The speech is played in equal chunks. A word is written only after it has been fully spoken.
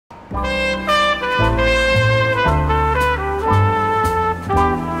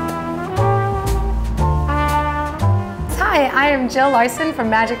I am Jill Larson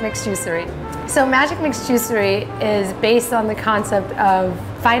from Magic Mix Juicery. So Magic Mix Juicery is based on the concept of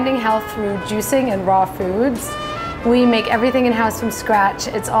finding health through juicing and raw foods. We make everything in-house from scratch.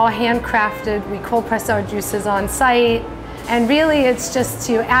 It's all handcrafted. We cold press our juices on site. And really it's just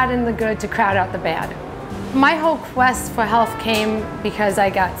to add in the good to crowd out the bad. My whole quest for health came because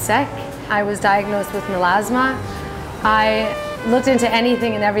I got sick. I was diagnosed with melasma. I looked into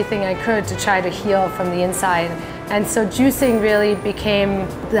anything and everything I could to try to heal from the inside. And so juicing really became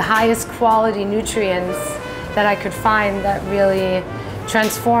the highest quality nutrients that I could find that really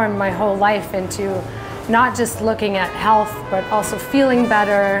transformed my whole life into not just looking at health, but also feeling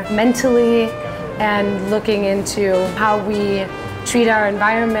better mentally and looking into how we treat our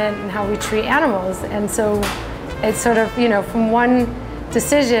environment and how we treat animals. And so it's sort of, from one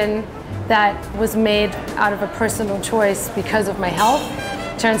decision that was made out of a personal choice because of my health,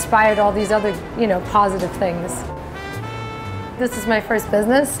 transpired all these other, positive things. This is my first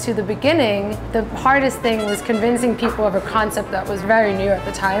business. To the beginning, the hardest thing was convincing people of a concept that was very new at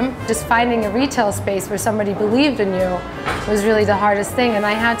the time. Just finding a retail space where somebody believed in you was really the hardest thing. And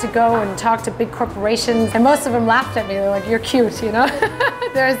I had to go and talk to big corporations, and most of them laughed at me. They're like, "You're cute,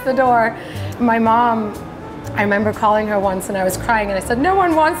 There's the door." My mom, I remember calling her once and I was crying and I said, "No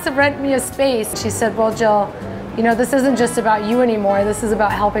one wants to rent me a space." She said, "Well, Jill, this isn't just about you anymore. This is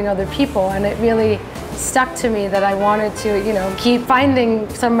about helping other people." And it really stuck to me that I wanted to, keep finding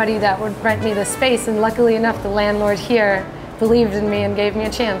somebody that would rent me the space. And luckily enough, the landlord here believed in me and gave me a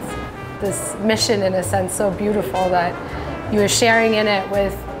chance. This mission, in a sense, so beautiful that you are sharing in it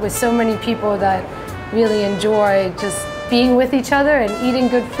with so many people that really enjoy just being with each other and eating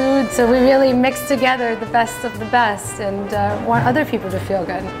good food. So we really mix together the best of the best and want other people to feel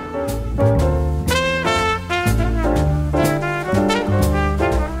good.